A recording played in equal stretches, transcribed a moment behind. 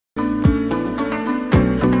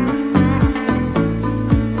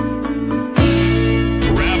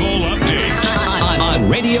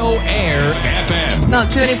Radio Air FM. Not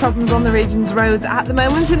too many problems on the region's roads at the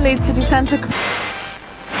moment in Leeds city centre.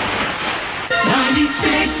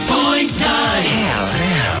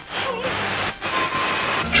 96.9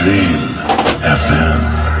 Dream FM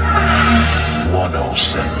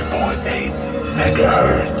 107.8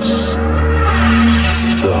 megahertz.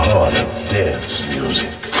 The heart of dance music.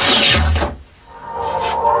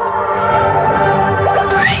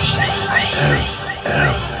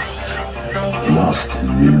 FM Lost in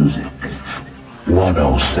Music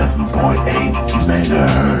 107.8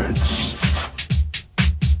 megahertz.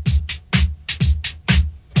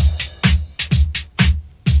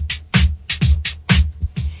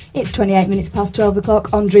 It's 28 minutes past 12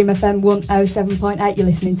 o'clock on Dream FM 107.8. You're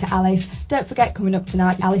listening to Alice. Don't forget, coming up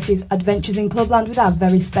tonight, Alice's Adventures in Clubland with our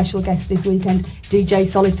very special guest this weekend, DJ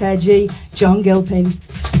Solitaire G, John Gilpin.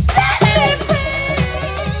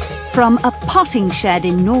 From a potting shed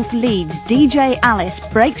in North Leeds, DJ Alice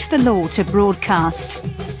breaks the law to broadcast.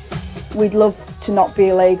 We'd love to not be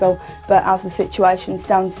illegal, but as the situation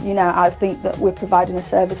stands, you know, I think that we're providing a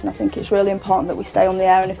service, and I think it's really important that we stay on the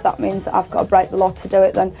air, and if that means that I've got to break the law to do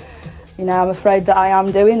it, then, you know, I'm afraid that I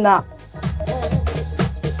am doing that.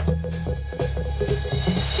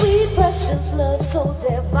 Sweet precious love so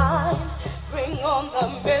divine, bring on the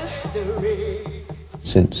mystery.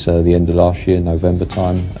 Since the end of last year, November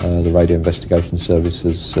time, the Radio Investigation Service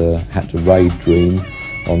has had to raid Dream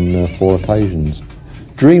on 4 occasions.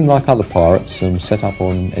 Dream, like other pirates, set up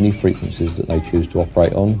on any frequencies that they choose to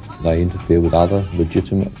operate on. They interfere with other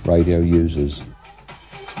legitimate radio users.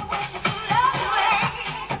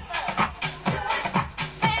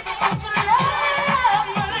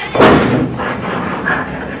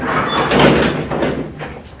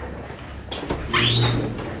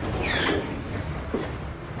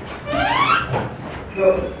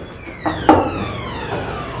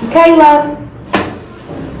 Kayla.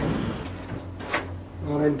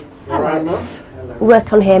 We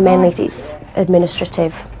work on here mainly it's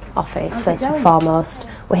administrative office first and foremost.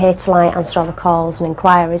 We're here to answer all the calls and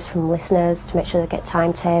inquiries from listeners to make sure they get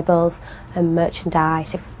timetables and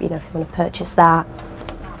merchandise if they want to purchase that.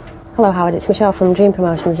 Hello Howard, it's Michelle from Dream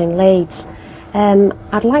Promotions in Leeds.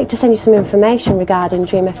 I'd like to send you some information regarding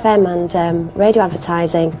Dream FM and radio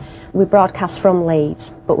advertising. We broadcast from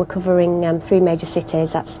Leeds, but we're covering 3 major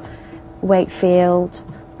cities. That's Wakefield,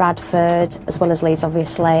 Bradford, as well as Leeds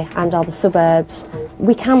obviously, and all the suburbs.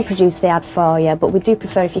 We can produce the ad for you, but we do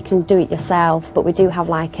prefer if you can do it yourself, but we do have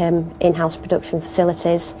in-house production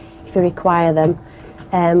facilities if you require them,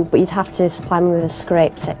 but you'd have to supply them with a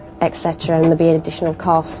script, etc., and there'd be an additional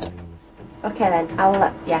cost. Okay then,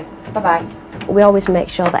 bye-bye. We always make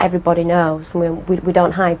sure that everybody knows, and we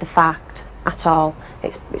don't hide the fact at all.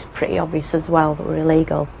 It's pretty obvious as well that we're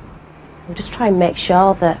illegal. We just try and make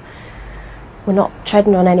sure that we're not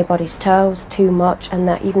treading on anybody's toes too much, and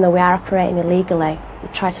that even though we are operating illegally, we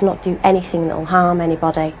try to not do anything that will harm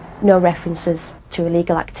anybody. No references to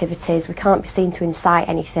illegal activities. We can't be seen to incite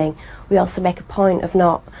anything. We also make a point of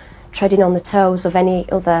not treading on the toes of any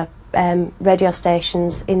other radio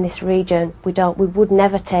stations in this region. We would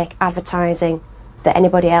never take advertising that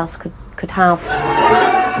anybody else could have.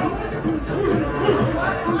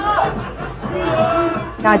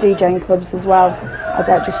 I DJ in clubs as well. I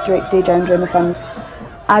don't just DJ and Dream FM.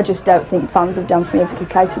 I just don't think fans of dance music are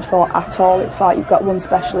catered for at all. It's like you've got one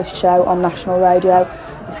specialist show on national radio.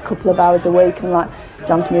 It's a couple of hours a week, and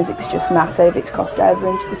dance music's just massive. It's crossed over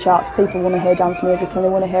into the charts. People want to hear dance music and they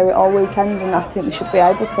want to hear it all weekend, and I think they should be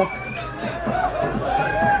able to.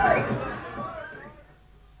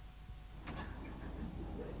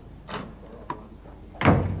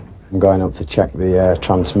 I'm going up to check the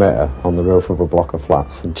transmitter on the roof of a block of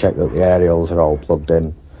flats and check that the aerials are all plugged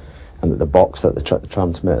in and that the box that the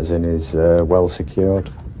transmitter's in is well secured.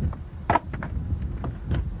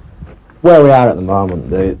 Where we are at the moment,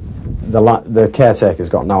 the caretaker's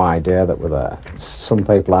got no idea that we're there. Some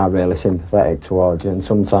people are really sympathetic towards you, and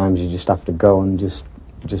sometimes you just have to go and just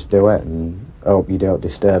do it and hope you don't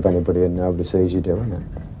disturb anybody and nobody sees you doing it.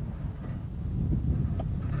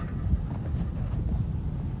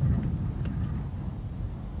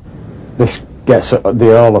 This gets the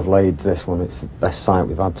whole of Leeds, this one. It's the best site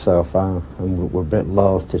we've had so far, and we're a bit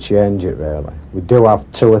loath to change it, really. We do have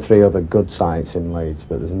 2 or 3 other good sites in Leeds,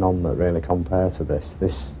 but there's none that really compare to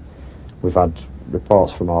this. We've had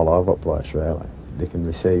reports from all over the place, really. They can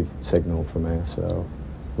receive signal from here, so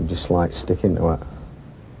we just sticking to it.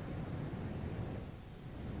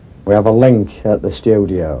 We have a link at the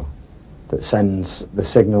studio that sends the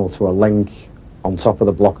signal to a link on top of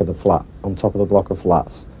the block of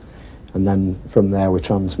flats. And then from there we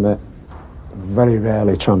transmit. Very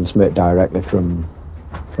rarely transmit directly from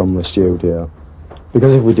from the studio.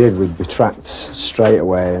 Because if we did, we'd be tracked straight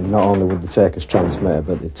away, and not only would they take us transmitter,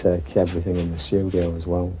 but they'd take everything in the studio as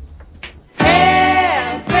well.